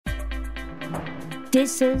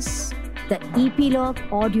This is the Epilogue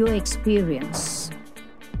Audio Experience.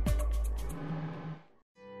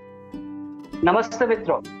 નમસ્તે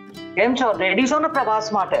મિત્રો, કેમ છો? રેડી છો ને પ્રવાસ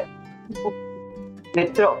માટે?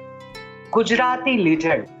 મિત્રો, ગુજરાતી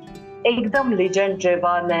લીજેન્ડ, એકદમ લીજેન્ડ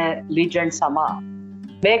જેવા ને લીજેન્ડ સમા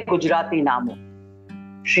બે ગુજરાતી નામો,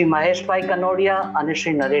 શ્રી મહેશભાઈ કનોડિયા અને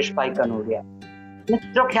શ્રી નરેશભાઈ કનોડિયા.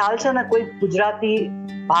 મિત્રો, ખ્યાલ છે ને, કોઈ ગુજરાતી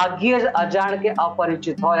ભાગ્યે જ અજાણ કે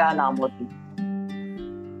અપરિચિત હોય આ નામોથી.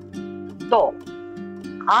 તો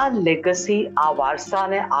આ લેગસી, આ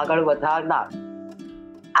વારસાને આગળ વધારનાર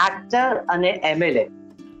એક્ટર અને એમએલએ,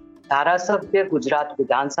 ધારાસભ્ય ગુજરાત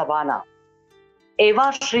વિધાનસભાના એવા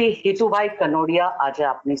શ્રી હિતુભાઈ કનોડિયા આજે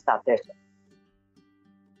આપની સાથે છે.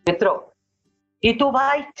 મિત્રો,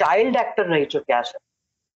 હિતુભાઈ ચાઇલ્ડ એક્ટર રહી ચૂક્યા છે.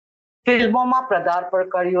 ફિલ્મોમાં પદાર્પણ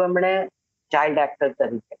કર્યું એમણે ચાઇલ્ડ એક્ટર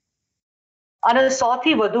તરીકે, અને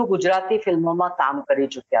સૌથી વધુ ગુજરાતી ફિલ્મોમાં કામ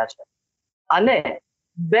કરી ચૂક્યા છે. અને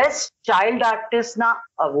બેસ્ટ ચાઇલ્ડ આર્ટિસ્ટના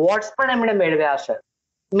અવોર્ડ્સ પણ એમણે મેળવ્યા છે.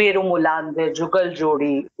 મેરુ મુલાંદે, જુગલ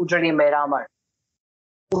જોડી, ઉજળી મેરામણ.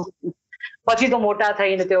 પછી તો મોટા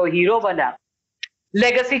થઈને તેઓ હીરો બન્યા.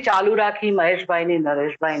 લેગસી ચાલુ રાખી મહેશભાઈની,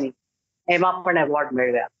 નરેશભાઈની, એમાં પણ એવોર્ડ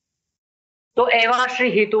મેળવ્યા. તો એવા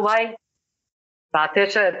શ્રી હિતુભાઈ સાથે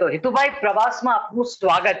છે. તો હિતુભાઈ, પ્રવાસમાં આપનું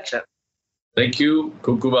સ્વાગત છે. થેન્ક યુ,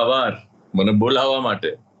 ખૂબ ખૂબ આભાર મને બોલાવવા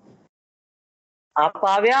માટે. આપ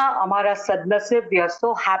આવ્યા, અમારા સદનસીબ. We are so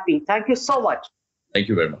happy. Thank you so much. Thank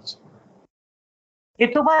you very much.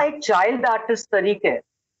 Hitubhai, એક ચાઇલ્ડ આર્ટિસ્ટ તરીકે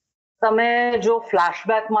તમે જો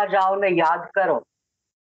ફ્લેશબેકમાં જાઓ ને યાદ કરો,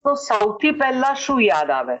 તો સૌથી પહેલા શું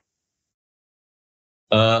યાદ આવે?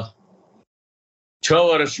 6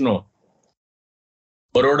 વર્ષનો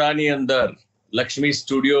બરોડાની અંદર લક્ષ્મી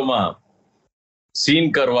સ્ટુડિયોમાં સીન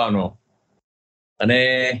કરવાનો, અને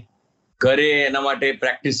ઘરે એના માટે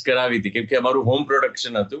પ્રેક્ટિસ કરાવી હતી, કેમ કે અમારું હોમ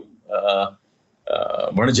પ્રોડક્શન હતું.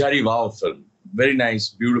 Vanzari Vav film, very nice,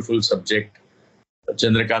 beautiful subject.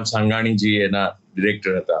 Chandrakant સાંગાણીજી એના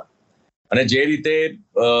ડિરેક્ટર હતા, અને જે રીતે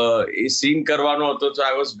એ સીન કરવાનો હતો, તો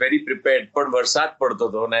આઈ વોઝ વેરી પ્રિપેર્ડ. પણ વરસાદ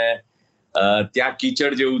પડતો હતો ને ત્યાં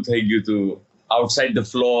કીચડ જેવું થઈ ગયું હતું આઉટસાઇડ ધ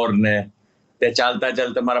ફ્લોર, ને ત્યાં ચાલતા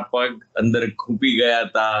ચાલતા મારા પગ અંદર ખૂંપી ગયા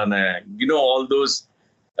હતા, અને you know all those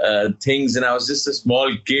things. And I was just a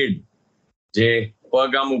small kid જે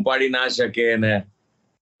પગ આમ ઉપાડી ના શકે. ને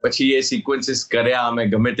પછી એ સિક્વન્સીસ કર્યા અમે,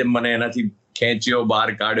 ગમે તેમ મને એનાથી ખેંચ્યો, બહાર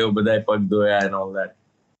કાઢ્યો, બધાએ પગ ધોયા and all that.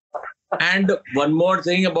 And one more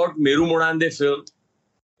thing about Meru Mulande film,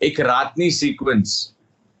 એક રાતની સિક્વન્સ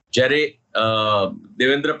જ્યારે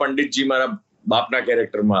દેવેન્દ્ર પંડિતજી મારા બાપના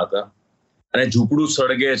કેરેક્ટરમાં હતા, અને ઝૂંપડું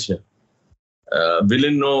સળગે છે,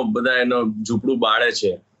 વિલનનો બધા એનો ઝૂંપડું બાળે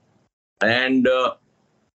છે. એન્ડ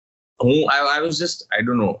હું આઈ was just, I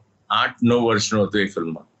don't know, 8-9 વર્ષનો હતો એ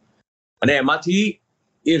ફિલ્મમાં. અને એમાંથી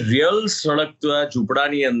એ રિયલ સળગતા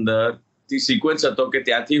ઝૂંપડાની અંદર સિક્વન્સ હતો કે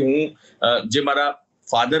ત્યાંથી હું, જે મારા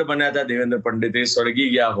ફાધર બન્યા હતા દેવેન્દ્ર પંડિત, એ સળગી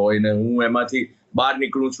ગયા હોય ને હું એમાંથી બહાર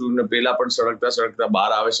નીકળું છું, ને પેલા પણ સળગતા સળગતા બહાર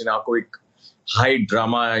આવે છે, ને આખો એક high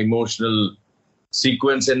drama emotional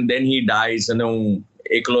sequence. And then he dyes, અને હું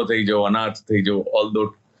એકલો થઈ જાઉં, અનાથ થઈ જાઉં,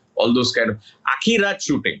 ઓલ ધોઝ કાઇન્ડ ઓફ. આખી રાત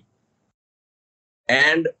શૂટિંગ,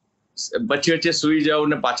 એન્ડ વચ્ચે વચ્ચે સુઈ જાઉં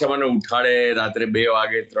ને પાછા મને ઉઠાડે રાત્રે 2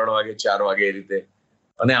 વાગે, 3 વાગે, 4 વાગે એ રીતે,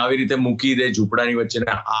 અને આવી રીતે મૂકી દે ઝૂંપડાની વચ્ચે,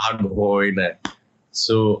 ને આગ હોય ને.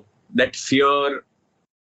 So that fear,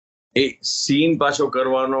 A scene પાછો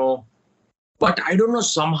કરવાનો. બટ આઈ ડોન્ટ નો,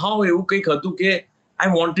 સમહાઉ એવું કંઈક હતું કે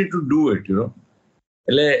I wanted to do it, you know.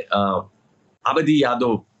 એટલે આ બધી યાદો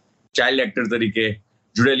ચાઇલ્ડ એક્ટર તરીકે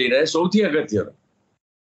જોડેલી રહે. સૌથી અગત્યનો,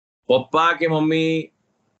 પપ્પા કે મમ્મી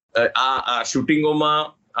આ શૂટિંગોમાં,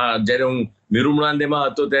 જ્યારે હું મેરુ મુળાંદેમાં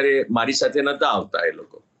હતો ત્યારે મારી સાથે નતા આવતા એ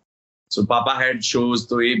લોકો. સો પાપા હેડ શોઝ,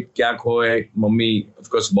 તો એ ક્યાંક હોય, મમ્મી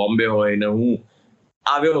ઓફકોર્સ બોમ્બે હોય, ને હું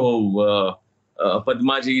આવ્યો હોઉં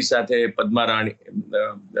પદ્માજી સાથે, પદ્મા રાણી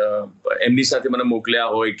એમની સાથે મને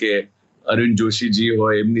મોકલ્યા હોય, કે અરવિંદ જોશીજી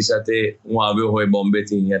હોય, એમની સાથે હું આવ્યો હોય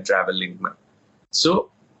બોમ્બેથી અહીંયા ટ્રાવેલિંગમાં. સો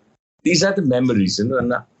these are the memories, you know,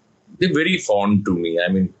 and they're very fond to me. I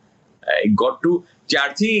mean, I got to,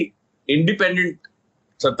 ત્યારથી ઇન્ડિપેન્ડન્ટ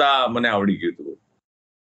થતા મને આવડી ગયું હતું.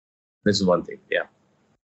 That's one thing, yeah.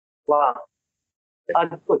 વાહ,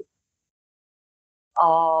 અદ્ભુત.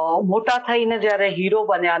 મોટા થઈને જ્યારે હીરો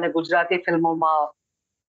બન્યા અને ગુજરાતી ફિલ્મોમાં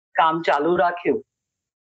કામ ચાલુ રાખ્યું,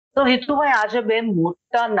 તો હિતુભાઈ, આજે 2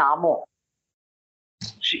 મોટા નામો,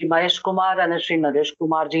 શ્રી મહેશ કુમાર અને શ્રી નરેશ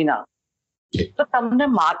કુમારજીના, તો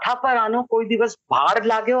તમને માથા પર આનો કોઈ દિવસ ભાર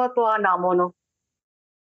લાગ્યો હતો આ નામોનો?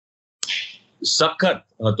 સખત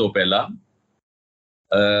હતો પહેલા,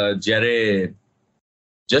 જ્યારે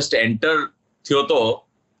જસ્ટ એન્ટર થયો તો,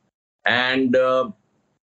 એન્ડ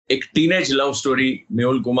એક ટીનેજ લવ સ્ટોરી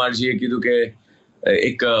મેહુલ કુમારજીએ કીધું કે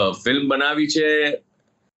એક ફિલ્મ બનાવી છે,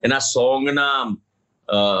 એના સોંગના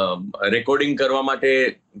રેકોર્ડિંગ કરવા માટે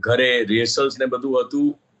ઘરે રિહર્સલ્સ ને બધું હતું.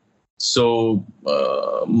 સો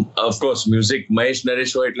ઓફકોર્સ મ્યુઝિક મહેશ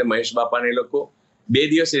નરેશ હોય એટલે મહેશ બાપાને એ લોકો 2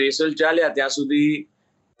 દિવસ રિહર્સલ ચાલ્યા. ત્યાં સુધી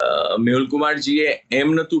મેહુલ કુમારજીએ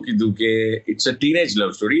એમ નતું કીધું કે it's a teenage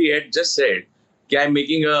love story. He had just said કે I am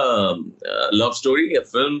making a love story, a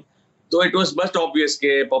film. તો ઇટ વોઝ મસ્ટ ઓબ્વિયસ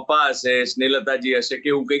કે પપ્પા હશે, સ્નેહલતાજી હશે કે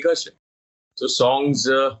એવું કંઈક હશે. તો સોંગ્સ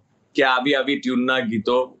કે આવી ટ્યુનના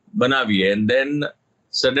ગીતો બનાવીએ. એન્ડ દેન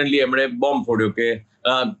સડનલી એમણે બોમ્બ ફોડ્યો કે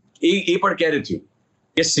એ પણ ક્યારે થયું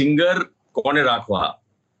કે સિંગર કોને રાખવા.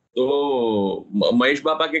 તો મહેશ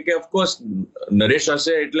બાપા કે ઓફકોર્સ નરેશ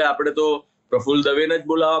હશે એટલે આપણે તો પ્રફુલ્લ દવેને જ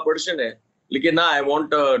બોલાવવા પડશે ને. એટલે કે ના, આઈ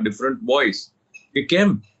વોન્ટ ડિફરન્ટ વોઇસ. કે કેમ?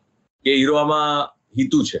 કે હીરોમાં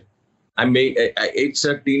હિતુ છે, it's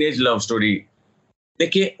a teenage love story.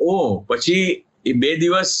 કે ઓ પછી એ 2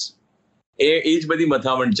 દિવસ એ જ બધી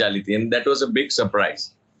મથામણ ચાલી હતી. And that was a big surprise.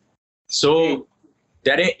 સો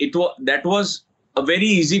ત્યારે that was a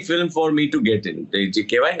very easy film for me to get in. જે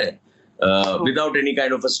કહેવાય ને without any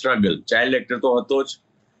kind of a struggle. Child actor તો હતો જ,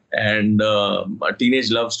 and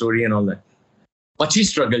teenage love story and all that. પછી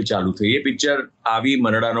struggle ચાલુ થઈ. એ પિક્ચર આવી,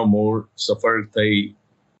 મરડાનો મોર સફળ થઈ,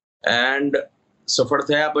 એન્ડ સફળ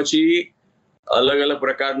થયા પછી અલગ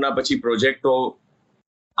પ્રકારના પછી પ્રોજેક્ટો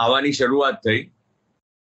આવવાની શરૂઆત થઈ.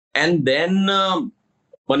 એન્ડ દેન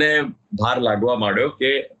મને ભાર લાગવા માંડ્યો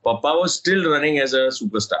કે પપ્પા was steel running as a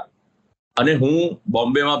superstar, અને હું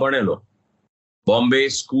બોમ્બેમાં ભણેલો, Bombay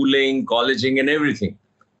schooling, કોલેજિંગ and everything.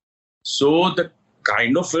 So the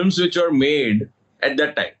kind of films which are made at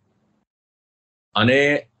that time, અને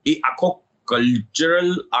એ આખો કલ્ચરલ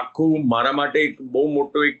આખું મારા માટે એક બહુ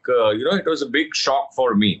મોટો એક it was a big shock for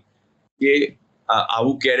me કે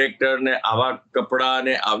આવું કેરેક્ટર ને આવા કપડા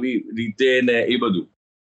ને આવી રીતે ને એ બધું.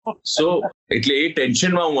 સો એટલે એ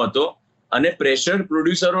ટેન્શનમાં હું હતો, અને પ્રેશર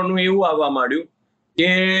પ્રોડ્યુસરોનું એવું આવવા માંડ્યું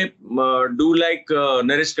કે ડુ લાઈક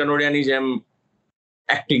નરેશ કનોડિયાની જેમ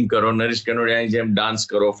એક્ટિંગ કરો, નરેશ કનોડિયાની જેમ ડાન્સ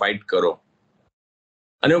કરો, ફાઇટ કરો.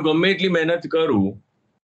 અને હું ગમે એટલી મહેનત કરું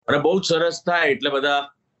અને બહુ જ સરસ થાય એટલે બધા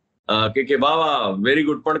કે વાહ વેરી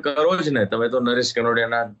ગુડ, પણ કરો જ ને, તમે તો નરેશ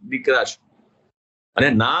કનોડિયાના દીકરા છો. અને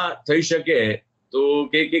ના થઈ શકે તો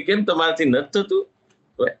કે કેમ તમારાથી નથી થતું.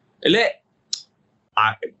 એટલે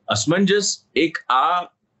અસમંજસ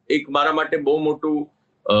એક મારા માટે બહુ મોટું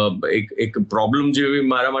એક પ્રોબ્લેમ જેવી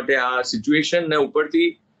મારા માટે આ સિચ્યુએશન ને ઉપરથી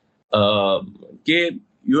કે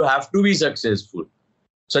you have to B successful.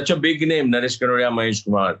 સચ a big name Naresh Kanodia, Mahesh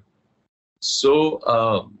Kumar. સો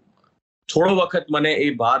થોડો વખત મને એ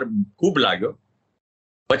ભાર ખૂબ લાગ્યો.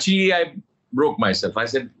 પછી આઈ broke my self.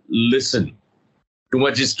 I said listen, too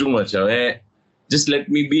much is too much. હવે જસ્ટ લેટ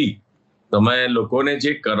મી બી. તમે લોકોને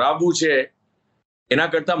જે કરાવવું છે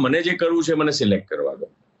એના કરતા મને જે કરવું છે મને સિલેક્ટ કરવા દો.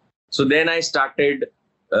 સો then I started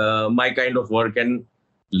my kind of work, and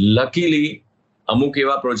luckily અમુક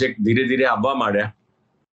એવા પ્રોજેક્ટ ધીરે ધીરે આવવા માંડ્યા,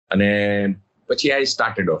 અને પછી આઈ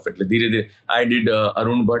સ્ટાર્ટેડ ઓફ. એટલે ધીરે ધીરે આઈ ડીડ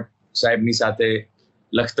અરુણ ભટ્ટ સાહેબની સાથે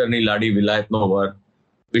લખતરની લાડી વિલાયતનો work,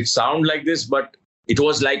 which sound like this, but it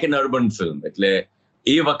was like an urban film. એટલે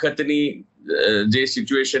એ વખતની જે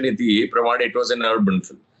સિચ્યુએશન હતી એ પ્રમાણે it was an urban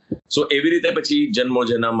film. સો એવી રીતે પછી જન્મો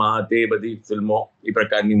જન્મા તે બધી ફિલ્મો એ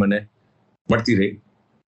પ્રકારની મને મળતી રહી.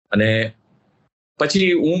 અને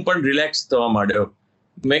પછી હું પણ રિલેક્સ થવા માંડ્યો.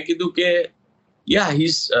 મેં કીધું કે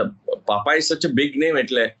પાપા ઇઝ સચ અ બિગ નેમ,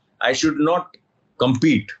 એટલે આઈ શુડ નોટ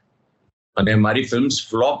કમ્પીટ. અને મારી ફિલ્મ્સ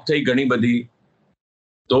ફ્લોપ થઈ ઘણી બધી.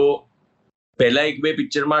 તો પહેલા 1-2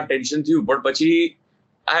 પિક્ચરમાં ટેન્શન થયું, પણ પછી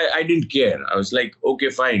આઈ didn't care. I was like okay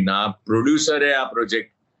fine. આ પ્રોડ્યુસરે આ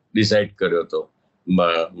પ્રોજેક્ટ ડિસાઇડ કર્યો હતો,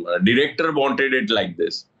 director wanted it like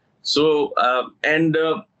this. So and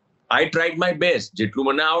I tried my best, જેટલું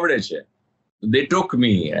મને આવડે છે. દે ટુક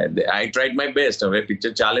મી, આઈ ટ્રાઈડ માય બેસ્ટ. હવે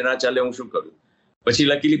પિક્ચર ચાલે ના ચાલે હું શું કરું. પછી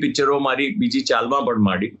લકીલી પિક્ચરો મારી બીજી ચાલવા પણ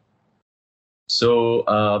માંડી. સો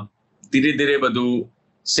ધીરે ધીરે બધું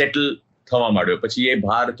સેટલ થવા માંડ્યો. પછી એ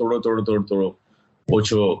ભાર થોડો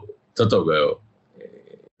ઓછો થતો ગયો,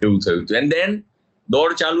 એવું થયું. એન્ડ દેન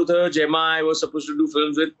દોડ ચાલુ થયો, જેમાં I was suppose to do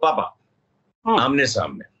films with પાપા, આમને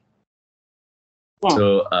સામને. સો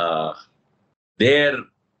દેર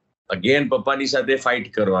અગેન પપ્પાની સાથે ફાઇટ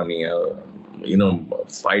કરવાની,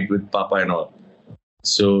 fight with papa and all.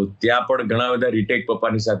 સો ત્યાં પણ ઘણા બધા રીટેક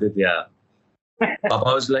પપ્પાની સાથે ત્યાં.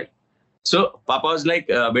 પાપા વોઝ લાઈક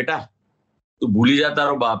બેટા તું ભૂલી જા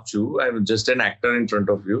તારો બાપ છું, આઈ એમ just N actor in front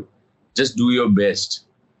of you, just do your best.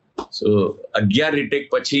 So 11 retake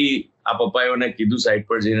પછી આ પપ્પાઓને કીધું સાઈડ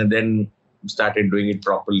પર જઈને, દેન started doing it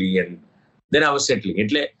properly, and then I was સેટલિંગ.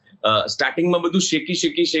 એટલે સ્ટાર્ટિંગમાં બધું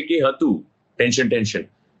શેકી હતું, tension.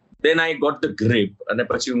 Then I got the grip અને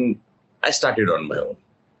પછી I started on my own.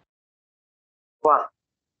 વાહ.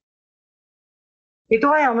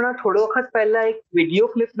 હિતુભાઈ, હમણાં થોડો વખત પહેલા એક વિડીયો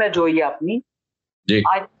ક્લિપ મેં જોઈ આપની. જી.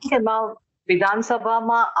 આઈ થિંક એમાં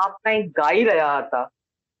વિધાનસભામાં આપ કંઈક ગાઈ રહ્યા હતા.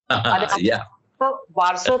 અને Yeah. તો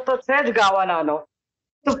વારસો તો છે જ ગાવાનાનો,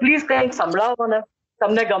 તો પ્લીઝ કંઈક સંભળાવો ને,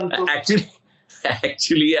 તમને ગમતું.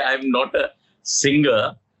 Actually I am not a singer.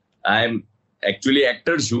 I am actually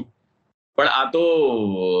actor છું. પણ આ તો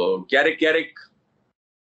ક્યારેક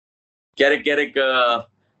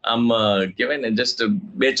આમ કહેવાય ને, જસ્ટ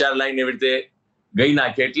 2-4 લાઈન એવી રીતે ગઈ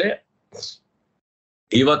નાખે. એટલે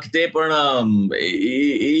એ વખતે પણ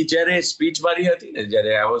એ જયારે સ્પીચ મારી હતી ને,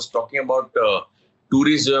 જયારે I was talking about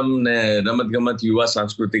tourism ને રમતગમત યુવા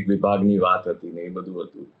સાંસ્કૃતિક વિભાગની વાત હતી ને એ બધું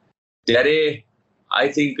હતું, ત્યારે આઈ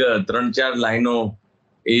થિંક 3-4 લાઈનો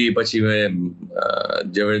એ પછી મેં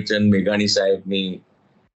ઝવેરચંદ મેઘાણી સાહેબની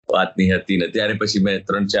વાતની હતી ને, ત્યારે પછી મેં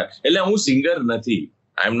 3-4, એટલે હું સિંગર નથી,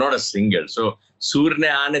 આઈ એમ નોટ અ સિંગર. સો સૂર ને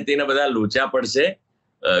આ ને તેને બધા લોચા પડશે.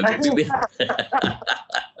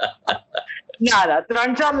 ના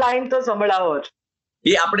 3-4 લાઈન તો સંભળાવો જ.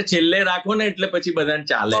 એ આપણે છેલ્લે રાખો ને, એટલે પછી બધાને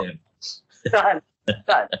ચાલે.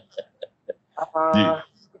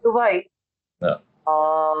 ભાઈ,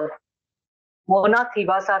 મોના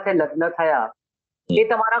થીબા સાથે લગ્ન થયા, એ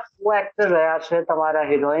તમારા કો એક્ટર રહ્યા છે, તમારા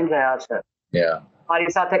હિરોઈન રહ્યા છે,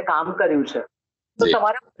 મારી સાથે કામ કર્યું છે, તો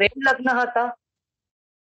તમારા પ્રેમ લગ્ન હતા?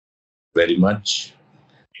 Very much.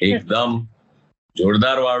 એકદમ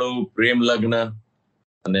જોરદાર વાળું પ્રેમ લગ્ન,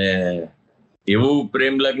 અને એવું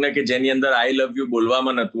પ્રેમ લગ્ન કે જેની અંદર આઈ લવ યુ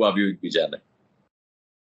બોલવામાં નતું આવ્યું એકબીજાને.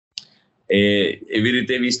 એવી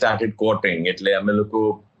રીતે વી સ્ટાર્ટેડ કોટિંગ. એટલે અમે લોકો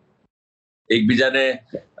એકબીજાને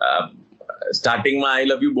સ્ટાર્ટિંગમાં આઈ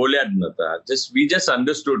લવ યુ બોલ્યા જ નતા. વી જસ્ટ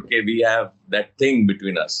અન્ડરસ્ટુડ કે we have that thing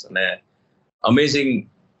between અસ. અને અમેઝિંગ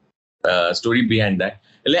સ્ટોરી બિહાઇન્ડ ધેટ.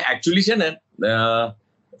 એટલે એકચ્યુઅલી છે ને,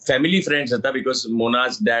 ફેમિલી ફ્રેન્ડ્સ હતા, બીકોઝ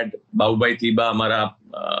મોનાઝ ડેડ બાબુભાઈ થીબા અમારા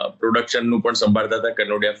પ્રોડક્શનનું પણ સંભાળતા હતા,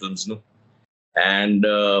 Kanodia ફિલ્મ્સનું. And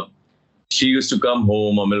she use to come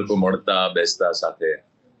home, અમે લોકો મળતા બેસતા સાથે.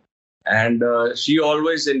 And she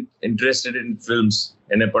always interested in films,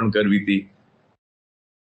 એને પણ કરવી હતી.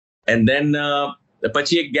 એન્ડ દેન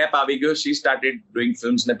પછી એક ગેપ આવી ગયો, શી સ્ટાર્ટેડ ડુઈંગ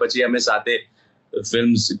ફિલ્મ્સ, ને પછી અમે સાથે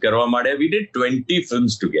ફિલ્મ્સ કરવા માંડ્યા. We did 20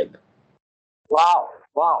 films together. વાવ.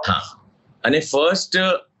 હા. અને ફર્સ્ટ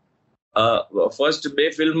 2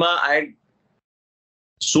 ફિલ્મમાં આઈ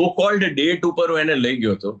સો કોલ્ડ ડેટ ઉપર એને લઈ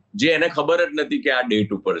ગયો હતો, જે એને ખબર જ નથી કે આ ડેટ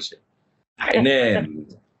ઉપર છે એને.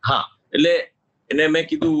 હા, એટલે એને મેં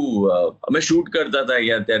કીધું, અમે શૂટ કરતા હતા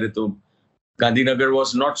અહીંયા, ત્યારે તો Gandhinagar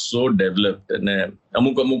was not so developed, અને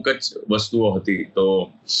અમુક જ વસ્તુઓ હતી. તો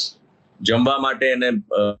જમવા માટે એને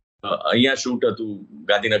અહીંયા શૂટ હતું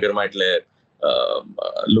ગાંધીનગરમાં, એટલે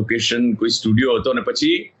લોકેશન કોઈ સ્ટુડિયો હતો, ને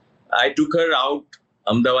પછી આઈ ટુક હર આઉટ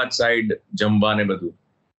અમદાવાદ સાઈડ જમવા ને બધું.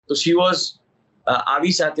 તો શી વોઝ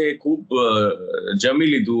આવી સાથે ખૂબ જમી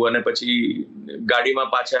લીધું, અને પછી ગાડીમાં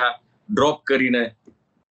પાછા ડ્રોપ કરીને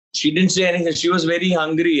she didn't say anything. She was very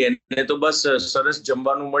hungry, અને તો બસ સરસ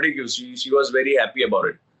જમવાનું મળી ગયું. she was very happy about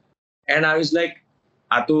it. And I was like,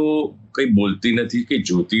 આ તો કઈ બોલતી નથી, કઈ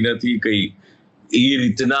જોતી નથી, કઈ એ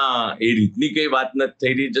રીતની કઈ વાત નથી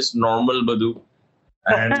થઈ રહી, જસ્ટ નોર્મલ બધું.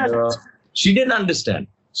 And she didn't understand.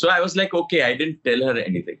 So I was like, okay, I didn't tell her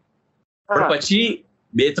anything. પણ પછી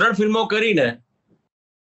 2-3 ફિલ્મો કરીને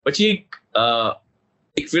પછી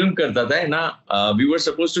એક ફિલ્મ કરતા હતા એના, we were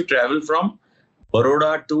supposed to travel from Baroda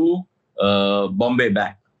two Bombay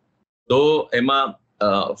back. તો એમાં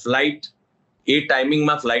ફ્લાઇટ, એ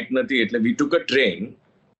ટાઈમિંગમાં ફ્લાઇટ નથી, એટલે વી ટુક અ ટ્રેન.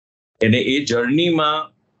 અને એ જર્નીમાં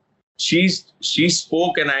she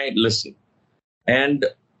spoke and I listened. And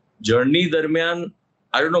journey દરમિયાન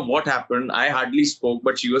I don't know what happened. I hardly spoke,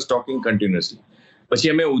 but she was talking continuously. પછી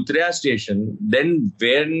અમે ઉતર્યા station, then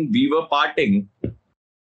when we were parting,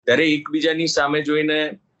 ત્યારે એકબીજાની સામે જોઈને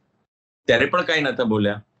ત્યારે પણ કાંઈ નતા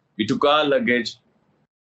બોલ્યા. We took our luggage,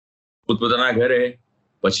 પોતપોતાના ઘરે.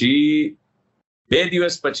 પછી 2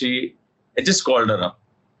 દિવસ પછી I just called her up,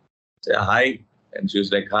 say hi, and she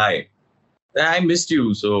was like, hi, I missed you.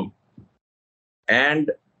 So, and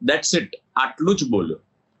that's it. આટલું જ બોલ્યો.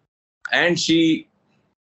 And she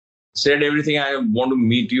said everything, I want to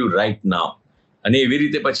meet you right now. અને એવી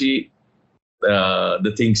રીતે પછી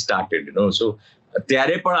the thing started, you know. So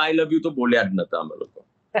ત્યારે પણ I love you તો બોલ્યા જ નતા અમે લોકો.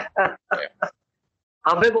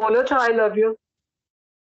 હવે બોલો છો I love you?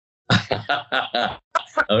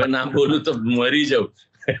 હવે ના બોલું તો મરી જાઉં.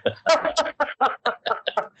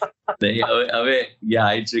 હવે yeah,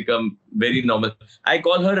 it's become very normal. I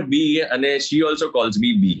call her B, and she also calls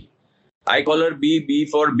me B. I call her B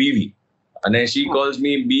for બીવી, અને she calls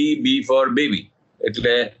me B for baby.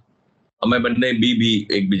 એટલે અમે બંને બી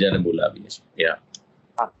એકબીજાને બોલાવીએ છીએ.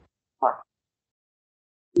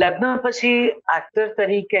 લગ્ન પછી એક્ટર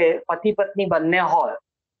તરીકે પતિ પત્ની બંને હોય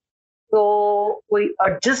તો કોઈ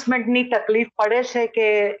એડજસ્ટમેન્ટની તકલીફ પડે છે કે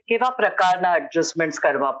કેવા પ્રકારના એડજસ્ટમેન્ટ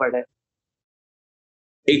કરવા પડે?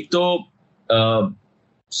 એક તો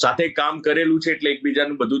સાથે કામ કરેલું છે એટલે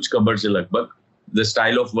એકબીજાનું બધું જ ખબર છે લગભગ, ધ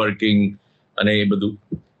સ્ટાઇલ ઓફ વર્કિંગ અને એ બધું.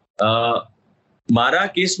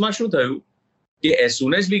 મારા કેસમાં શું થયું કે as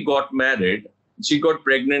soon as we got married, she got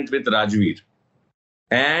pregnant with Rajveer,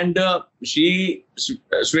 and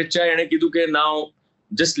સ્વેચ્છાએ એણે કીધું કે now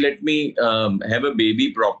just let me have a baby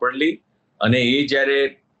properly, અને એ જ્યારે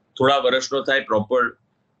થોડા વર્ષનો થાય પ્રોપર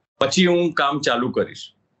પછી હું કામ ચાલુ કરીશ.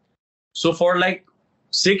 સો ફોર લાઈક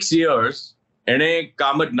 6 years એણે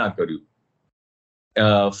કામ જ ના કર્યું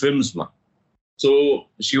ફિલ્મ્સમાં. સો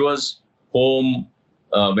she was home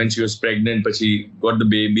when she was pregnant, પછી ગોટ ધ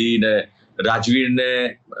બેબી, ને રાજવીરને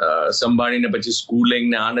સંભાળીને પછી સ્કૂલિંગ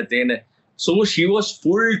ને આ ને તેને. સો she was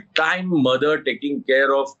full time mother taking care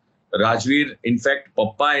of Rajveer. In fact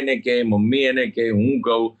પપ્પા એને કહે, મમ્મી એને કહે, હું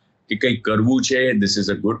કહું કે કંઈક કરવું છે, this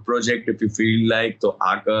is a good project, if you feel like તો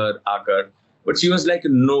આ કર. But she was like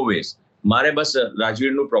no ways, મારે બસ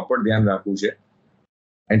રાજવીરનું પ્રોપર ધ્યાન રાખવું છે.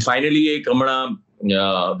 એન્ડ ફાઇનલી એક હમણાં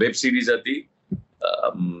વેબ સિરીઝ હતી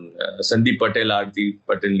સંદીપ પટેલ, આરતી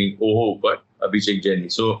પટેલની ઓહો ઉપર, અભિષેક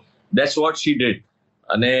જૈનની. સો દેટ્સ વોટ શી ડીડ.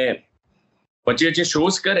 અને પછી જે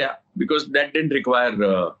શોઝ કર્યા, બીકોઝ દેટ ડિડન્ટ રિક્વાયર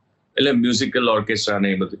એટલે મ્યુઝિકલ ઓર્કેસ્ટ્રા ને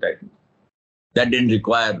એ બધું ટાઈપનું, that didn't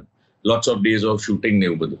require lots of days of shooting ને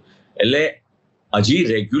એવું બધું. એટલે હજી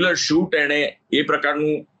રેગ્યુલર શૂટ એણે એ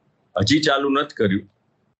પ્રકારનું હજી ચાલુ નથી કર્યું.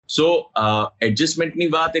 સો એડજસ્ટમેન્ટની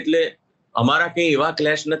વાત એટલે અમારા કંઈ એવા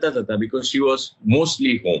ક્લેશ નતા થતા, because she was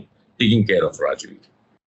mostly home taking care of Rajveer.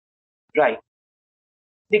 Right.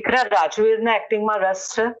 દીકરા રાજવીરને એક્ટિંગમાં રસ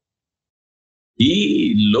છે?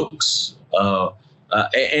 હી લુક્સ,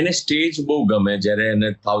 એને સ્ટેજ બહુ ગમે, જ્યારે એને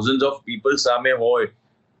થાઉઝન્ડ ઓફ પીપલ સામે હોય,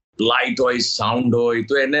 લાઇટ હોય, સાઉન્ડ હોય,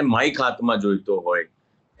 તો એને માઇક હાથમાં જોઈતો હોય,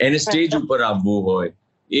 એને સ્ટેજ ઉપર આવવું હોય.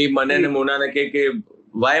 એ મને ને મોનાને કે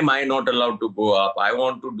why am I not allowed to go up? I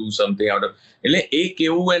want to do something out of. એટલે એક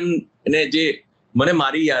એવું એને જે મને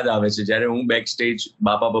મારી યાદ આવે છે જ્યારે હું બેક સ્ટેજ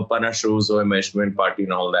બાપા પપ્પાના શોઝ હોય, management party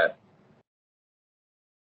and all that,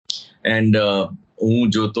 and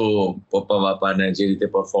હું જોતો પપ્પા બાપાને જે રીતે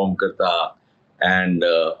પરફોર્મ કરતા, and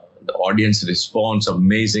audience response,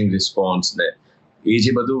 amazing response, ને એ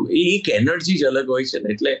જે બધું એક એનર્જી જ અલગ હોય છે ને,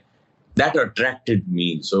 એટલે દેટ અટ્રેક્ટેડ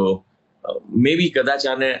મી. સો મે બી કદાચ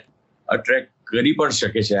આને અટ્રેક્ટ કરી પણ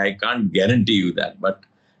શકે છે. I can't guarantee you that, but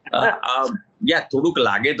યા થોડુંક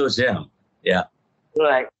લાગે તો છે આમ. યા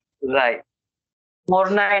રાઈટ.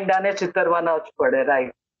 મોરના ઈંડાને ચિતરવાના જ પડે.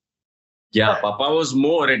 રાઈટ. યા પાપા વોઝ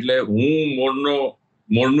મોર, એટલે હું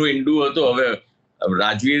મોરનું ઈંડું હતો. હવે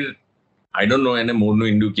રાજવીર, આઈ ડોન્ટ નો એને મોરનું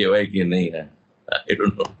ઈંડું કહેવાય કે નહીં, આઈ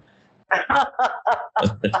ડોન્ટ નો.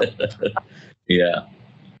 યા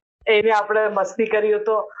એને આપણે મસ્તી કરી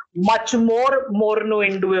તો મચ મોરનું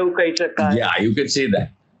ઈંડું એવું કહી શકાય. યા you can say that.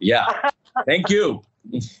 Yeah thank you.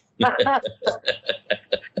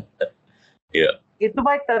 યા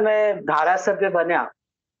હિતુભાઈ, તમે ધારાસભ્ય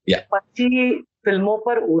બન્યા પછી ફિલ્મો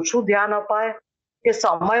પર ઓછું ધ્યાન અપાય કે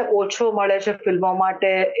સમય ઓછો મળે છે ફિલ્મો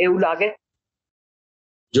માટે, એવું લાગે?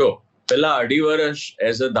 જો પેલા 2.5 વર્ષ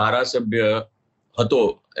એઝ અ ધારાસભ્ય હતો,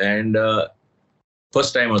 એન્ડ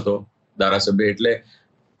ફર્સ્ટ ટાઈમ હતો ધારાસભ્ય, એટલે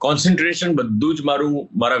કોન્સન્ટ્રેશન બધું જ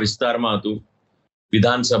મારા વિસ્તારમાં હતું.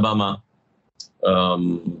 વિધાનસભામાં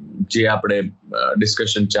જે આપણે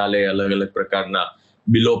ડિસ્કશન ચાલે, અલગ અલગ પ્રકારના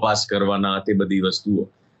બિલો પાસ કરવાના, તે બધી વસ્તુઓ.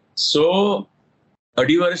 સો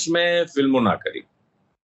 2.5 વર્ષ મેં ફિલ્મો ના કરી.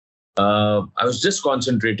 આઈ was just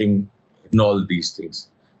કોન્સન્ટ્રેટિંગ in all this things,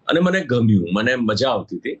 અને મને ગમ્યું, મને મજા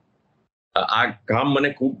આવતી હતી. આ કામ મને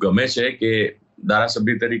ખૂબ ગમે છે કે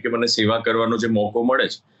ધારાસભ્ય તરીકે મને સેવા કરવાનો જે મોકો મળે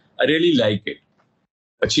છે. I really like it.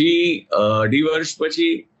 પછી 2.5 વર્ષ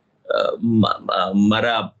પછી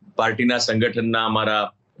મારા પાર્ટીના સંગઠનના મારા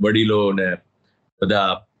વડીલો ને બધા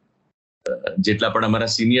જેટલા પણ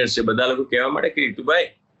અમારા સિનિયર્સ છે, બધા લોકો કહેવા માંડે કે હિતુભાઈ,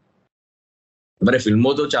 તમારે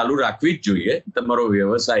ફિલ્મો તો ચાલુ રાખવી જ જોઈએ, તમારો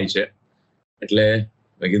વ્યવસાય છે. એટલે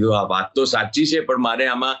મેં કીધું આ વાત તો સાચી છે, પણ મારે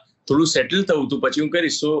આમાં થોડું સેટલ થવું હતું, પછી હું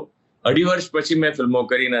કરીશ. તો 2.5 વર્ષ પછી મેં ફિલ્મો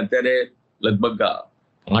કરીને અત્યારે લગભગ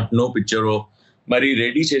 8-9 પિક્ચરો મારી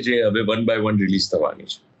રેડી છે, જે હવે 1 by 1 રિલીઝ થવાની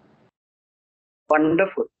છે.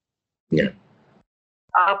 વન્ડરફુલ.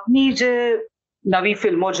 આપની જે નવી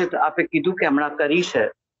ફિલ્મો જે આપે કીધું કે હમણાં કરી છે,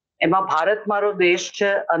 એમાં ભારત મારો દેશ છે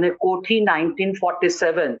અને કોઠી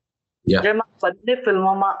 1947, જેમાં બંને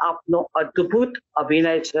ફિલ્મોમાં આપનો અદ્ભુત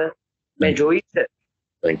અભિનય છે. મેં જોઈ છે.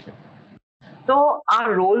 Thank you. તો આ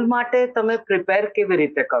રોલ માટે તમે પ્રિપેર કેવી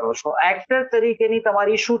રીતે કરો છો? એક્ટર તરીકેની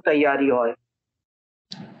તમારી શું તૈયારી હોય?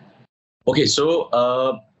 ઓકે, સો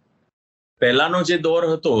પહેલાનો જે દોર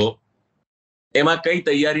હતો એમાં કઈ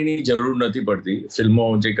તૈયારીની જરૂર નથી પડતી. ફિલ્મો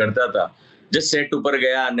જે કરતા હતા, જે સેટ ઉપર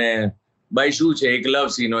ગયા અને ભાઈ શું છે, એક લવ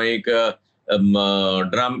સીન હોય, એક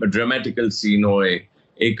ડ્રામેટિકલ સીન હોય,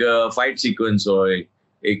 એક ફાઇટ સિક્વન્સ હોય,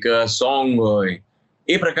 એક સોંગ હોય,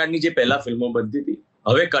 એ પ્રકારની જે પહેલા ફિલ્મો બનતી હતી,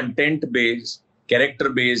 હવે content base, character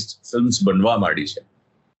based films બનવા માંડી છે.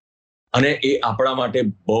 અને એ આપણા માટે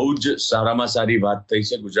બહુ જ સારામાં સારી વાત થઈ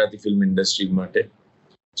છે ગુજરાતી ફિલ્મ ઇન્ડસ્ટ્રી માટે.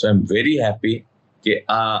 સો આઈ એમ વેરી હેપી કે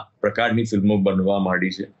આ પ્રકારની ફિલ્મો બનવા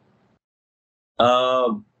માંડી છે.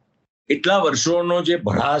 એટલા વર્ષોનો જે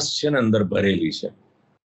ભડાસ છે ને અંદર ભરેલી છે,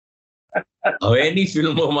 હવે એની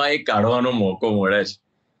ફિલ્મોમાં એ કાઢવાનો મોકો મળે છે.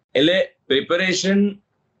 એટલે પ્રિપેરેશન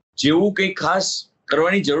જેવું કંઈ ખાસ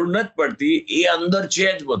કરવાની જરૂર નથી પડતી, એ અંદર છે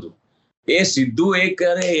જ બધું. એ સીધું એ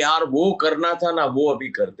કરે, યાર વો કરના થા ના, વો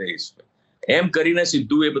અભી કરતે ઇસમે, એમ કરીને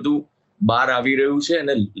સીધું એ બધું બહાર આવી રહ્યું છે.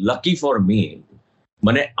 અને લકી ફોર મી,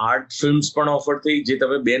 મને આર્ટ ફિલ્મ્સ પણ ઓફર થઈ. જે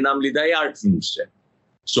તમે બે નામ લીધા એ આર્ટ ફિલ્મ્સ છે,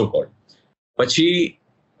 સો કોલ્ડ. પછી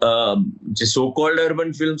જે સો કોલ્ડ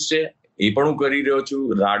અર્બન ફિલ્મ્સ છે એ પણ હું કરી રહ્યો છું.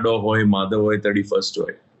 રાડો હોય, માધવ હોય, 31st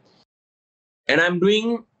હોય. એન્ડ આઈ એમ ડુઈંગ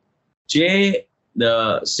જે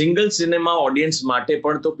સિંગલ સિનેમા ઓડિયન્સ માટે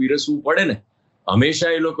પણ તો પીરસવું પડે ને.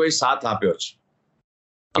 હંમેશા એ લોકોએ સાથ આપ્યો છે,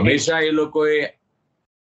 હંમેશા એ લોકોએ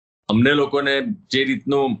અમને લોકોને જે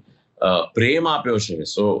રીતનું પ્રેમ આપ્યો છે,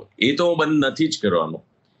 સો એ તો હું બંધ નથી જ કરવાનો.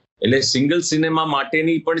 એટલે સિંગલ સિનેમા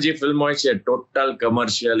માટેની પણ જે ફિલ્મ હોય છે, ટોટલ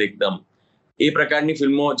કમર્શિયલ એકદમ, એ પ્રકારની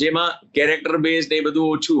ફિલ્મો જેમાં કેરેક્ટર બેઝડ એ બધું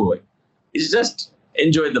ઓછું હોય, it's just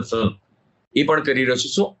enjoy the film, એ પણ કરી રહ્યો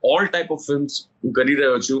છું. સો ઓલ ટાઈપ ઓફ ફિલ્મ્સ હું કરી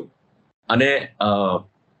રહ્યો છું. અને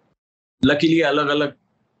લકીલી અલગ અલગ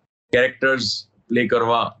કેરેક્ટર્સ પ્લે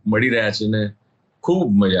કરવા મળી રહ્યા છે ને ખૂબ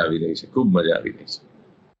મજા આવી રહી છે, ખૂબ મજા આવી રહી છે.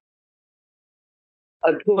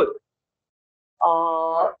 અદ્ભુત.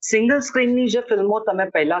 સિંગલ સ્ક્રીનની જે ફિલ્મો તમે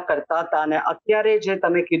પહેલા કરતા હતા અને અત્યારે જે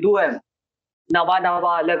તમે કીધું એમ નવા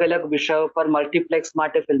નવા અલગ અલગ વિષયો પર મલ્ટીપ્લેક્સ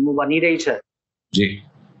માટે ફિલ્મો બની રહી છે, જી,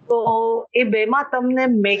 તો એ બેમાં તમને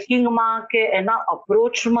મેકિંગમાં કે એના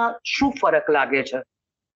અપ્રોચમાં શું ફરક લાગે છે?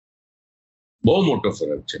 બહુ મોટો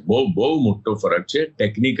ફરક છે, બહુ મોટો ફરક છે.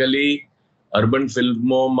 ટેકનિકલી અર્બન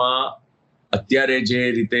ફિલ્મોમાં અત્યારે જે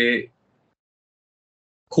રીતે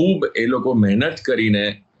ખૂબ એ લોકો મહેનત કરીને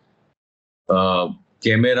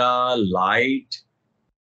camera, light,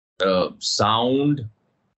 sound,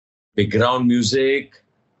 background music,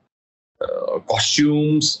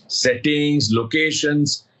 costumes, settings, locations,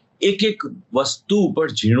 એક એક વસ્તુ ઉપર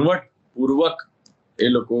ઝીણવટપૂર્વક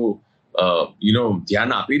એ લોકો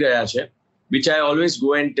ધ્યાન આપી રહ્યા છે. Which I always go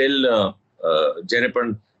and tell, જ્યારે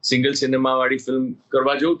પણ સિંગલ સિનેમા વાળી ફિલ્મ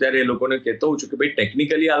કરવા જઉં ત્યારે એ લોકોને કહેતો હોઉં છું કે ભાઈ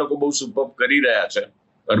ટેકનિકલી આ લોકો બહુ સુપર કરી રહ્યા છે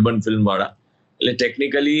અર્બન ફિલ્મ વાળા. એટલે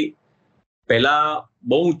ટેકનિકલી પહેલા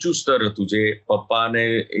બહુ ઊંચું સ્તર હતું, જે પપ્પાને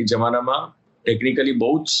એ જમાનામાં ટેકનિકલી બહુ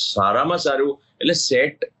જ સારામાં સારું. એટલે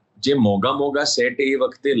સેટ, જે મોગા સેટ એ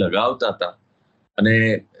વખતે લગાવતા હતા. અને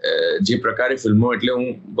જે પ્રકારે ફિલ્મો, એટલે હું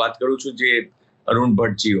વાત કરું છું જે અરુણ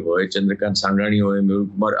ભટ્ટજી હોય, ચંદ્રકાંત સાંગાણી હોય, મેહુલ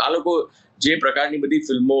કુમાર, આ લોકો જે પ્રકારની બધી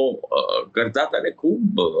ફિલ્મો કરતા હતા ને,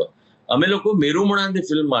 ખૂબ અમે લોકો મેરુમણાની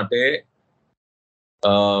ફિલ્મ માટે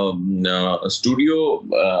સ્ટુડિયો,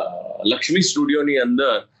 લક્ષ્મી સ્ટુડિયોની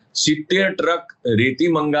અંદર 70 ટ્રક રેતી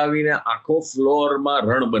મંગાવીને આખો ફ્લોરમાં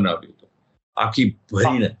રણ બનાવ્યું હતું, આખી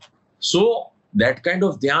ભરીને. સો દેટ કાઇન્ડ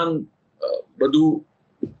ઓફ ધ્યાન બધું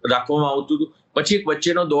રાખવામાં આવતું હતું. પછી એક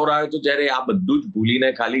વચ્ચેનો દોર આવ્યો હતો જ્યારે આ બધું જ ભૂલીને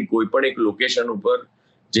ખાલી કોઈ પણ એક લોકેશન ઉપર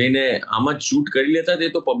જઈને આમ જ શૂટ કરી લેતા. તે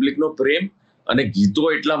તો પબ્લિકનો પ્રેમ અને ગીતો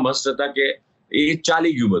એટલા મસ્ત હતા કે એ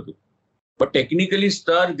ચાલી ગયું બધું. પણ ટેકનિકલી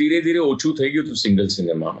સ્તર ધીરે ધીરે ઓછું થઈ ગયું હતું સિંગલ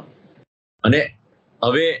સિનેમામાં. અને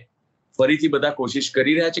હવે ફરીથી બધા કોશિશ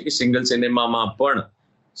કરી રહ્યા છે કે સિંગલ સિનેમામાં પણ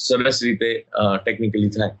સરસ રીતે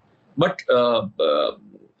ટેકનિકલી થાય. બટ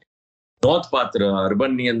નોંધપાત્ર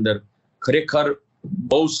અર્બનની અંદર ખરેખર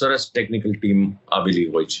બહુ સરસ ટેકનિકલ ટીમ આવેલી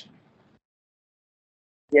હોય છે.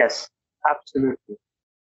 Yes, absolutely.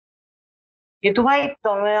 હિતુભાઈ,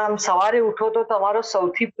 તમે આમ સવારે ઉઠો તો તમારો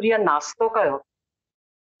સૌથી પ્રિય નાસ્તો કયો?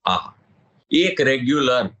 હા, એક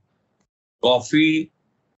regular coffee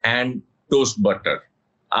and toast butter.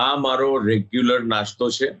 આ મારો રેગ્યુલર નાસ્તો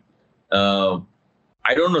છે.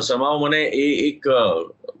 આઈ ડોન્ટ નો, સમાવ મને એ એક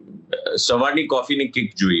સવારની કોફીની કિક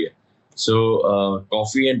જોઈએ. સો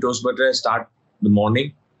coffee and toast butter start the morning.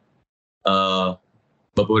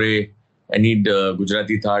 બપોરે આઈ નીડ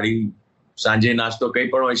ગુજરાતી થાળી. સાંજે નાસ્તો કંઈ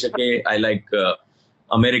પણ હોઈ શકે. આઈ લાઈક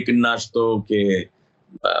અમેરિકન નાસ્તો કે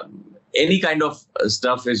એની kind of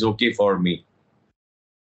stuff is okay for me.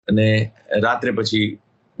 અને રાત્રે પછી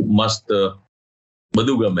મસ્ત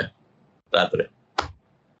બધું ગમે રાત્રે.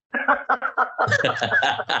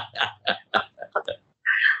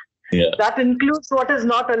 Yeah. That includes what is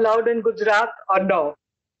not allowed in Gujarat or no?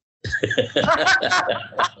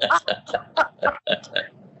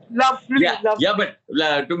 Lovely, Yeah, lovely. yeah, but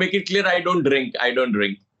to make it clear, I don't drink.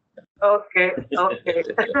 Okay.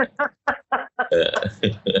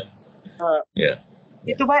 Yeah.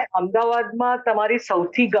 Jitubhai, અમદાવાદમાં તમારી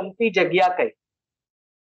સૌથી ગમતી જગ્યા કઈ?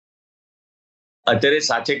 અત્યારે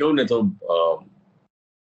સાચે કહું ને તો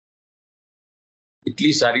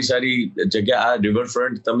એટલી સારી જગ્યા, આ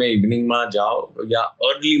રિવરફ્રન્ટ તમે ઇવનિંગમાં જાઓ યા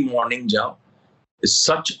અર્લી મોર્નિંગ જાઓ,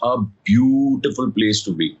 such a beautiful place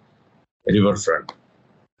to be. Riverfront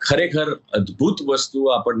ખરેખર અદ્ભુત વસ્તુ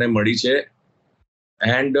આપણને મળી છે.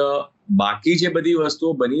 એન્ડ બાકી જે બધી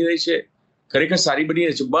વસ્તુઓ બની રહી છે ખરેખર સારી બની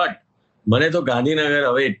રહી છે. બટ મને તો ગાંધીનગર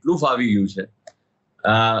હવે એટલું ફાવી ગયું છે,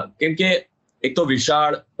 કેમ કે એક તો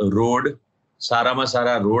વિશાળ રોડ, સારામાં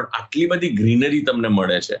સારા રોડ, આટલી બધી ગ્રીનરી તમને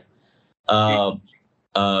મળે છે.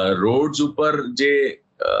 રોડ્સ ઉપર જે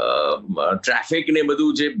ટ્રાફિક ને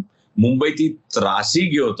બધું જે મુંબઈથી ત્રાસી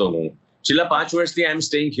ગયો હતો હું છેલ્લા 5 વર્ષથી, I am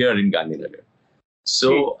staying here in Gandhinagar.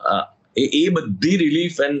 સો એ બધી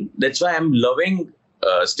relief, and that's why I એમ લવિંગ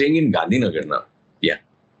staying in Gandhinagar now. Yeah,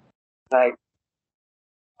 right.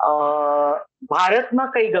 ભારતમાં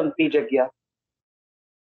કઈ ગમતી જગ્યા?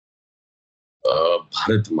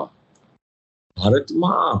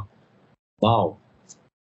 ભારતમાં વાવ,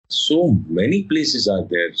 so many places are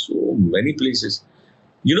there, so many places.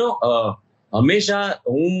 You know, હંમેશા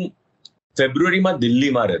હું ફેબ્રુઆરીમાં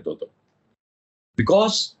દિલ્હીમાં રહેતો હતો,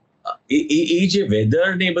 બીકોઝ એ જે વેધર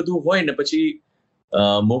ને એ બધું હોય ને, પછી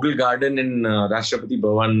મોગલ ગાર્ડન એન્ડ રાષ્ટ્રપતિ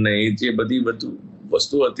ભવન ને એ જે બધી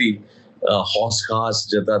વસ્તુ હતી, હોર્સ ખાસ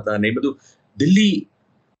જતા હતા ને એ બધું. Delhi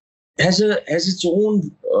has its own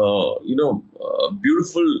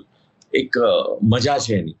beautiful એક મજા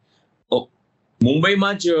છે એની.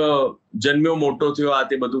 મુંબઈમાં જ જન્મ્યો મોટો થયો, આ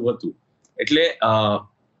તે બધું હતું, એટલે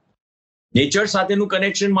નેચર સાથેનું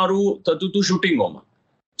કનેક્શન મારું થતું હતું શૂટિંગોમાં.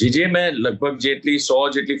 જે મેં લગભગ 100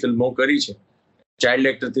 જેટલી ફિલ્મો કરી છે,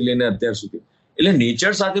 ચાઇલ્ડ એક્ટરથી લઈને અત્યાર સુધી. એટલે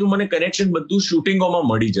નેચર સાથેનું મને કનેક્શન બધું શૂટિંગોમાં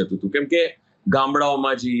મળી જતું હતું, કેમ કે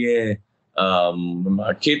ગામડાઓમાં જઈએ,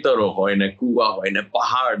 ખેતરો હોય ને, કુવા હોય ને,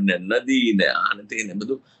 પહાડ ને, નદી ને, આ ને તે ને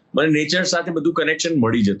બધું, મને નેચર સાથે બધું કનેક્શન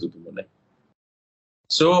મળી જતું હતું મને.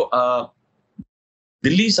 સો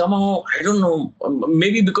Delhi somehow, I don't know,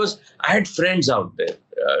 maybe because I had friends out there,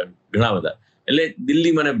 ઘણા બધા, એટલે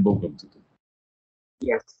દિલ્હી મને બહુ ગમતું હતું.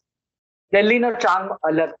 યસ, દિલ્હીનો ચાર્મ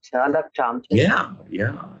અલગ ચાર્મ છે.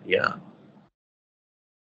 યા.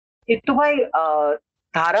 જીતુભાઈ,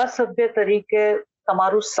 ધારાસભ્ય તરીકે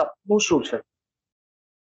તમારું સપનું શું છે?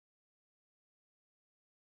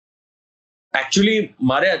 એકચ્યુઅલી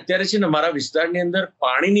મારે અત્યારે છે ને મારા વિસ્તારની અંદર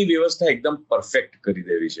પાણીની વ્યવસ્થા એકદમ પરફેક્ટ કરી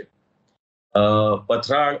દેવી છે.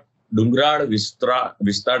 પથરાળ ડુંગરાળ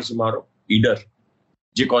વિસ્તાર છે મારો, ઈડર,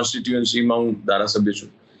 જે કોન્સ્ટિટ્યુઅન્સીમાં હું ધારાસભ્ય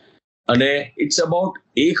છું. અને ઇટ્સ અબાઉટ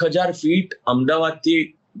 1000 ફીટ અમદાવાદથી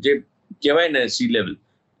જે કહેવાય ને સી લેવલ,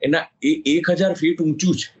 એના 1000 ફીટ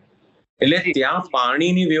ઊંચું છે. એટલે ત્યાં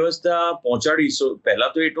પાણીની વ્યવસ્થા પહોંચાડીશો.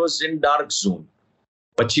 પહેલા તો it was in dark zone,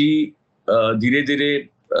 પછી ધીરે ધીરે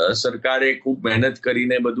સરકારે ખૂબ મહેનત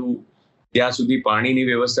કરીને બધું ત્યાં સુધી પાણીની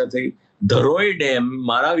વ્યવસ્થા થઈ. ધરોઈ ડેમ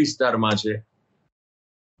મારા વિસ્તારમાં છે,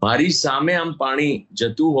 મારી સામે આમ પાણી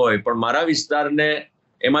જતું હોય, પણ મારા વિસ્તારને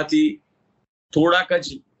એમાંથી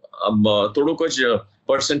થોડુંક જ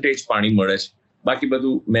પર્સન્ટેજ પાણી મળે છે. બાકી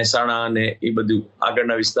બધું મહેસાણા ને એ બધું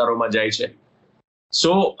આગળના વિસ્તારોમાં જાય છે.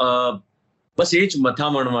 સો બસ એ જ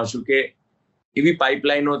મથામણમાં છું કે એવી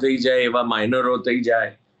પાઇપલાઇનો થઈ જાય, એવા માઇનરો થઈ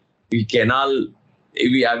જાય, એવી કેનાલ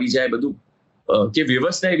એવી આવી જાય, બધું કે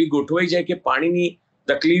વ્યવસ્થા એવી ગોઠવાઈ જાય કે પાણીની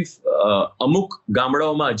તકલીફ અમુક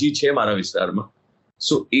ગામડાઓમાં હજી છે મારા વિસ્તારમાં.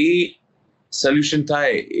 સો એ સોલ્યુશન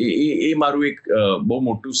થાય, એ મારું એક બહુ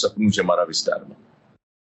મોટું સપનું છે મારા વિસ્તારમાં.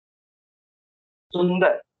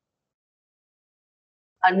 સુંદર.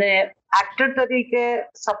 અને એક્ટર તરીકે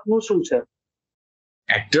સપનું શું છે?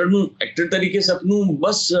 એક્ટર તરીકે સપનું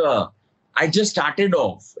બસ આઈ જસ્ટ સ્ટાર્ટેડ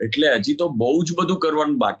ઓફ, એટલે હજી તો બહુ જ બધું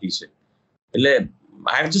કરવાનું બાકી છે. એટલે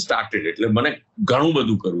આઈ હેવ જસ્ટ સ્ટાર્ટેડ, એટલે મને ઘણું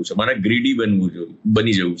બધું કરવું છે. મને ગ્રીડી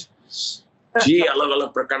બની જવું છે. જે અલગ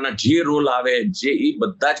અલગ પ્રકારના જે રોલ આવે, જે એ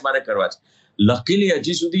બધા જ મારે કરવા છે. લકીલી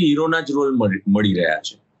હજી સુધી હીરોના જ રોલ મળી રહ્યા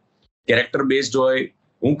છે. કેરેક્ટર બેઝડ હોય,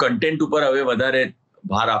 હું કન્ટેન્ટ ઉપર હવે વધારે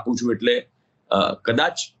ભાર આપું છું, એટલે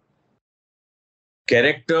કદાચ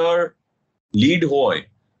કેરેક્ટર લીડ હોય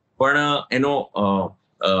પણ એનો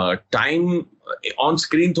ટાઈમ ઓન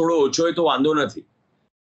સ્ક્રીન થોડો ઓછો હોય તો વાંધો નથી,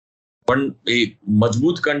 પણ એ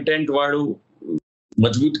મજબૂત કન્ટેન્ટ વાળું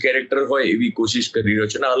મજબૂત કેરેક્ટર હોય એવી કોશિશ કરી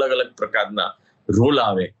રહ્યો છે ને અલગ અલગ પ્રકારના રોલ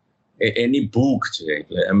આવે એની ભૂખ છે.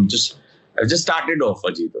 એટલે આઈ જસ્ટ સ્ટાર્ટેડ ઓફ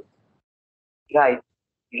હજી તો.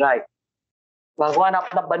 રાઈટ. ભગવાન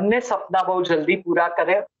આપણા બંને સપના બહુ જલ્દી પૂરા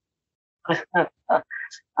કરે.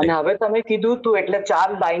 અને હવે તમે કીધું તું એટલે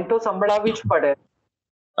 4 લાઈન તો સંભળાવવી જ પડે.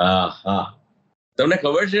 હા, તમને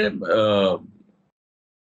ખબર છે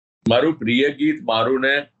મારું પ્રિય ગીત મારું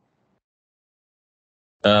ને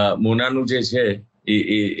મોનાનું જે છે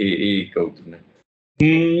એ કહું તમને.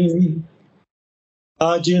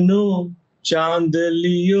 આજનો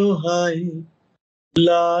ચાંદલિયો હાય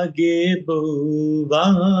લાગે બહુ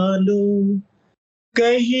વાલો,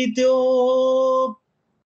 કહી દો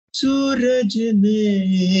સૂરજને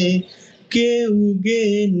કે ઉગે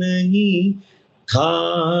નહીં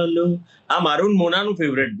ખાલો. આ મારું મોનાનું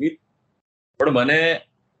ફેવરેટ ગીત, પણ મને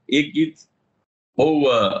એક ગીત બહુ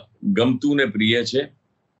ગમતું ને પ્રિય છે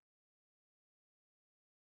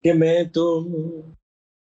કે મેં તો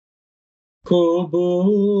ખોબો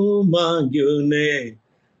માંગ્યો ને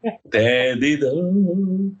તે દીધો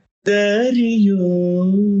દરિયો.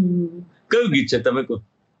 કયું ગીત છે તમે કહો?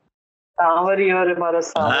 સાવરિયો રે મારો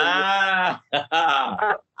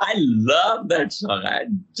I love that song. I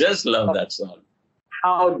just love that song.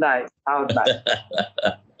 How nice.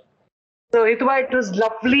 So Hitubhai, it was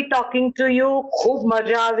lovely talking to you. ખૂબ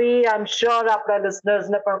મજા આવી. I'm sure આપણા listeners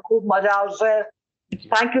ને પણ ખૂબ મજા આવશે.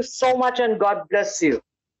 Thank you so much and God bless you.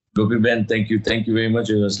 Gopi-ben, thank you very much.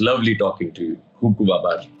 It was lovely talking to you. ખૂબ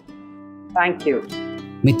આભાર. Thank you.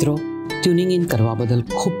 મિત્રો, ટ્યુનિંગ ઇન કરવા બદલ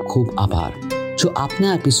ખૂબ આભાર. જો આપને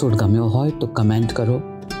એપિસોડ ગમ્યો હોય તો કમેન્ટ કરો,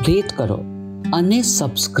 રેટ કરો અને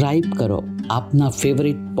સબસ્ક્રાઇબ કરો આપના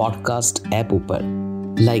ફેવરિટ પોડકાસ્ટ એપ ઉપર,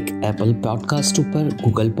 લાઈક એપલ પોડકાસ્ટ ઉપર,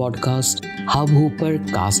 ગૂગલ પોડકાસ્ટ, હબ ઉપર,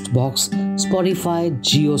 કાસ્ટબોક્સ, સ્પોટીફાય,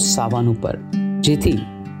 જીઓ સાવન ઉપર, જેથી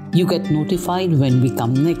you get notified when we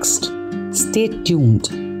come next. Stay tuned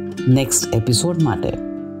next episode માટે.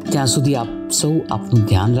 ત્યાં સુધી આપ સૌ આપનું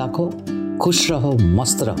ધ્યાન રાખો, ખુશ રહો,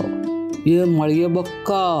 મસ્ત રહો. એ મળીએ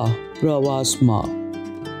બક્કા પ્રવાસમાં.